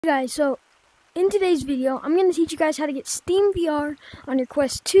Hey guys, so in today's video, I'm going to teach you guys how to get Steam VR on your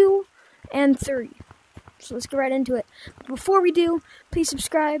Quest 2 and 3. So let's get right into it. But before we do, please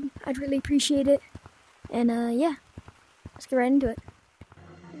subscribe. I'd really appreciate it. And yeah, let's get right into it.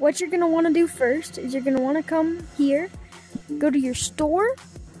 What you're going to want to do first is you're going to want to come here, go to your store,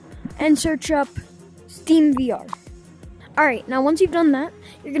 and search up Steam VR. Alright, now once you've done that,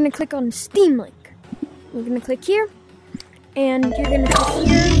 you're going to click on Steam Link. You're going to click here. And you're going to click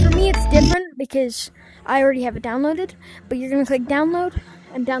here. For me, it's different because I already have it downloaded. But you're going to click download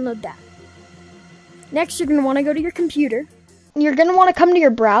and download that. Next, you're going to want to go to your computer. You're going to want to come to your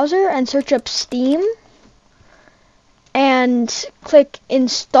browser and search up Steam. And click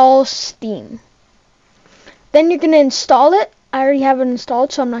install Steam. Then you're going to install it. I already have it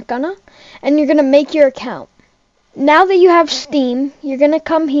installed, so I'm not gonna. And you're going to make your account. Now that you have Steam, you're going to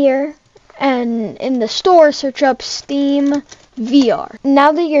come here. And in the store, search up Steam VR.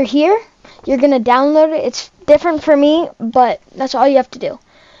 Now that you're here, you're going to download it. It's different for me, but that's all you have to do.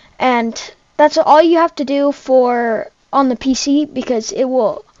 And that's all you have to do for on the PC because it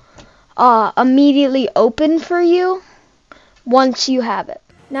will immediately open for you once you have it.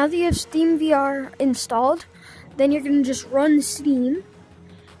 Now that you have Steam VR installed, then you're going to just run Steam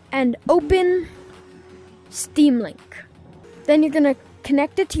and open Steam Link. Then you're going to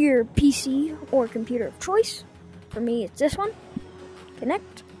connect it to your PC or computer of choice. For me, it's this one.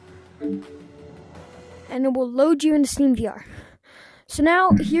 Connect. And it will load you into Steam VR. So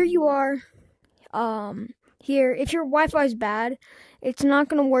now, here you are. Here, if your Wi-Fi is bad, it's not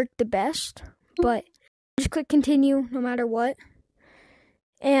going to work the best. But just click continue no matter what.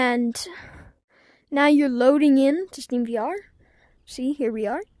 And now you're loading in to Steam VR. See, here we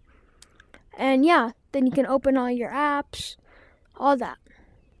are. And yeah, then you can open all your apps. All that.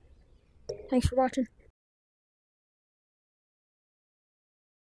 Thanks for watching.